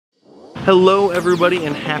Hello everybody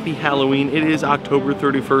and happy Halloween. It is October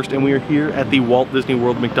 31st and we are here at the Walt Disney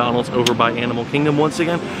World McDonald's over by Animal Kingdom once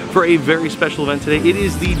again for a very special event today. It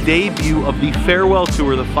is the debut of the farewell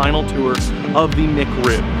tour, the final tour of the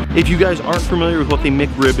McRib. If you guys aren't familiar with what the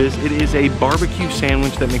McRib is, it is a barbecue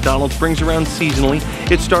sandwich that McDonald's brings around seasonally.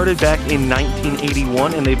 It started back in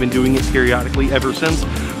 1981 and they've been doing it periodically ever since,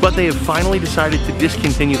 but they have finally decided to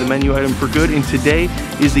discontinue the menu item for good, and today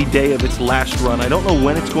is the day of its last run. I don't know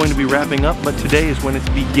when it's going to be wrapping up, but today is when it's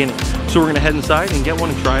beginning. So we're gonna head inside and get one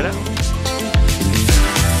and try it out.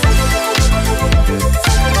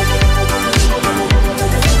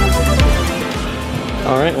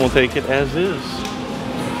 All right, and we'll take it as is.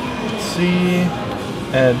 Let's see,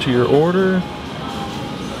 add to your order.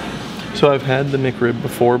 So I've had the McRib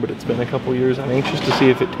before, but it's been a couple years. I'm anxious to see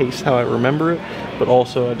if it tastes how I remember it, but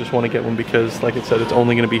also I just want to get one because, like I said, it's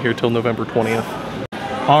only gonna be here till November 20th.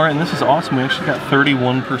 All right, and this is awesome. We actually got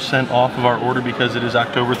 31% off of our order because it is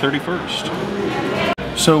October 31st.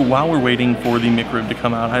 So while we're waiting for the McRib to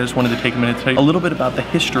come out, I just wanted to take a minute to tell you a little bit about the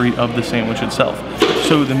history of the sandwich itself.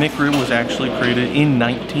 So the McRib was actually created in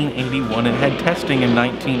 1981 and had testing in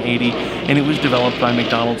 1980, and it was developed by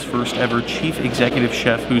McDonald's first ever chief executive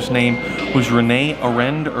chef, whose name was Rene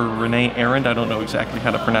Arend, I don't know exactly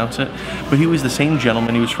how to pronounce it, but he was the same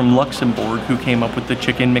gentleman. He was from Luxembourg who came up with the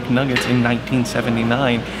Chicken McNuggets in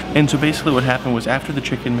 1979. And so basically what happened was, after the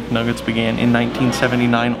Chicken McNuggets began in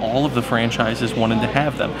 1979, all of the franchises wanted to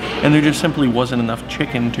have them, and there just simply wasn't enough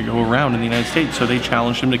chicken to go around in the United States, so they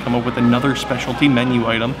challenged him to come up with another specialty menu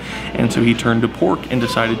item, and so he turned to pork and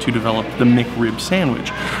decided to develop the McRib sandwich.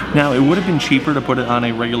 Now, it would have been cheaper to put it on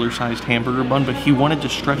a regular sized hamburger bun, but he wanted to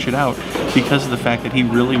stretch it out because of the fact that he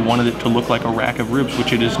really wanted it to look like a rack of ribs,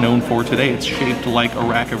 which it is known for today. It's shaped like a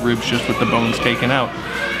rack of ribs, just with the bones taken out.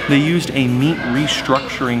 They used a meat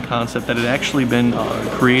restructuring concept that had actually been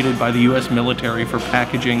created by the US military for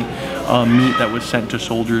packaging meat that was sent to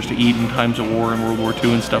soldiers to eat in times of war in World War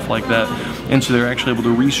II and stuff like that. And so they're actually able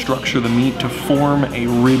to restructure the meat to form a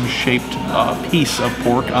rib-shaped piece of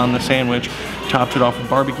pork on the sandwich, topped it off with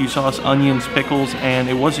barbecue sauce, onions, pickles, and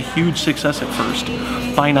it was a huge success at first.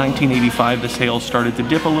 By 1985, the sales started to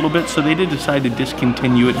dip a little bit, so they did decide to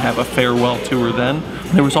discontinue it and have a farewell tour then.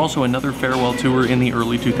 There was also another farewell tour in the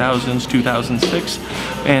early 2000s, 2006,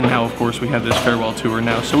 and now, of course, we have this farewell tour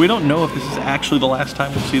now. So we don't know if this is actually the last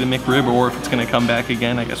time we'll see the McRib or if it's going to come back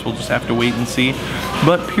again. I guess we'll just have to wait and see.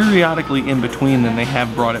 But periodically in between, then they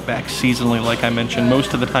have brought it back seasonally, like I mentioned.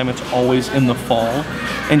 Most of the time, it's always in the fall.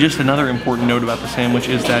 And just another important note about the sandwich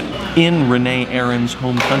is that in Rene Arend's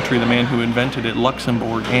home country, the man who invented it,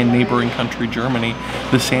 Luxembourg, and neighboring country Germany,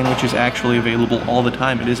 the sandwich is actually available all the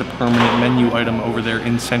time. It is a permanent menu item over there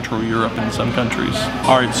in Central Europe in some countries.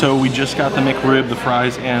 Alright, so we just got the McRib, the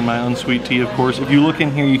fries, and my unsweet tea, of course. If you look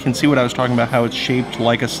in here, you can see what I was talking about, how it's shaped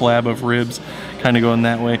like a slab of ribs, kind of going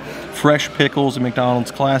that way. Fresh pickles, a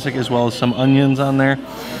McDonald's classic, as well as some onions on there.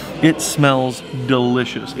 It smells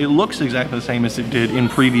delicious. It looks exactly the same as it did in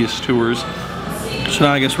previous tours. So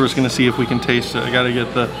now I guess we're just gonna see if we can taste it. I gotta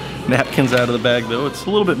get the napkins out of the bag though. It's a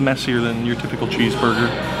little bit messier than your typical cheeseburger.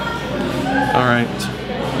 All right.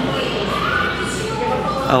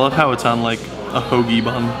 I love how it's on like a hoagie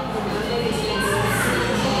bun.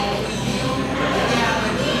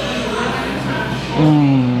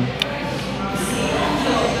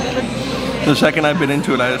 The second I bit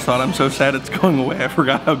into it, I just thought, I'm so sad it's going away. I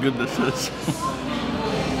forgot how good this is.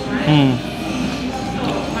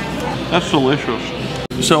 That's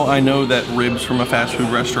delicious. So I know that ribs from a fast food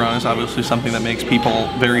restaurant is obviously something that makes people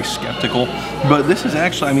very skeptical, but this is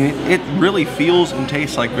actually, I mean, it really feels and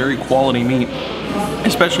tastes like very quality meat,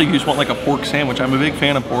 especially if you just want like a pork sandwich. I'm a big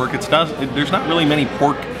fan of pork. There's not really many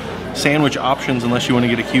pork sandwich options unless you want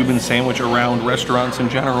to get a Cuban sandwich around restaurants in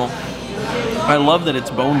general. I love that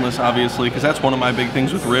it's boneless, obviously, because that's one of my big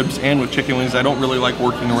things with ribs and with chicken wings. I don't really like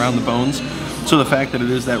working around the bones. So the fact that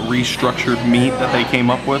it is that restructured meat that they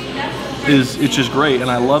came up with it's just great.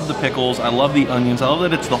 And I love the pickles, I love the onions, I love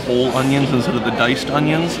that it's the whole onions instead of the diced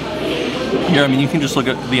onions. Here, I mean, you can just look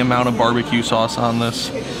at the amount of barbecue sauce on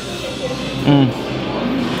this.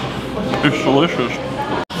 It's delicious.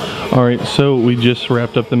 All right, so we just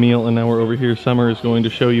wrapped up the meal and now we're over here. Summer is going to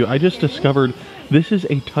show you. I just discovered this is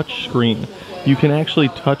a touch screen. You can actually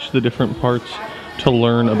touch the different parts to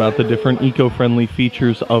learn about the different eco-friendly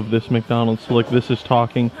features of this McDonald's. So like this is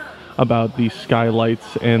talking about the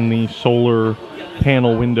skylights and the solar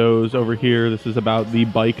panel windows over here. This is about the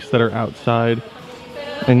bikes that are outside,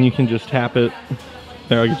 and you can just tap it.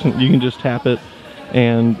 There, you can just tap it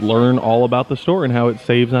and learn all about the store and how it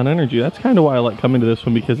saves on energy. That's kind of why I like coming to this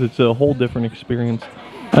one, because it's a whole different experience.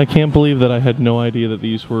 I can't believe that I had no idea that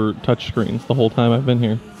these were touchscreens the whole time I've been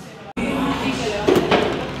here.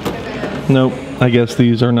 Nope, I guess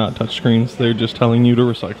these are not touchscreens. They're just telling you to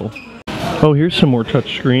recycle. Oh, here's some more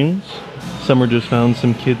touchscreens. Summer just found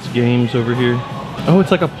some kids' games over here. Oh,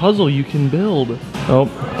 it's like a puzzle you can build. Oh,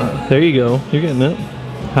 there you go. You're getting it.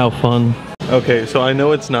 How fun. Okay, so I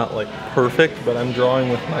know it's not like perfect, but I'm drawing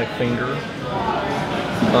with my finger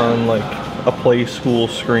on like a play school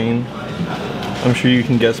screen. I'm sure you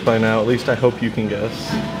can guess by now. At least I hope you can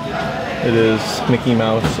guess. It is Mickey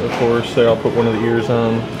Mouse, of course. There, I'll put one of the ears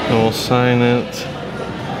on and we'll sign it.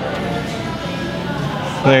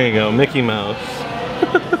 There you go, Mickey Mouse.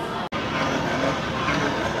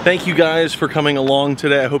 Thank you guys for coming along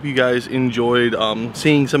today. I hope you guys enjoyed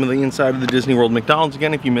seeing some of the inside of the Disney World McDonald's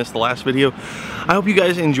again. If you missed the last video, I hope you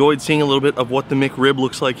guys enjoyed seeing a little bit of what the McRib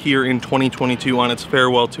looks like here in 2022 on its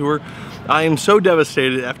farewell tour. I am so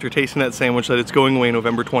devastated after tasting that sandwich that it's going away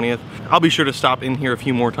November 20th. I'll be sure to stop in here a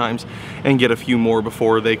few more times and get a few more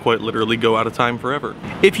before they quite literally go out of time forever.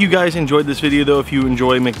 If you guys enjoyed this video though, if you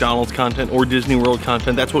enjoy McDonald's content or Disney World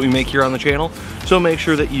content, that's what we make here on the channel. So make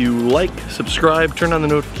sure that you like, subscribe, turn on the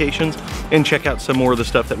notifications, and check out some more of the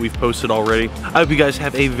stuff that we've posted already. I hope you guys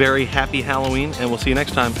have a very happy Halloween, and we'll see you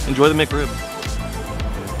next time. Enjoy the McRib.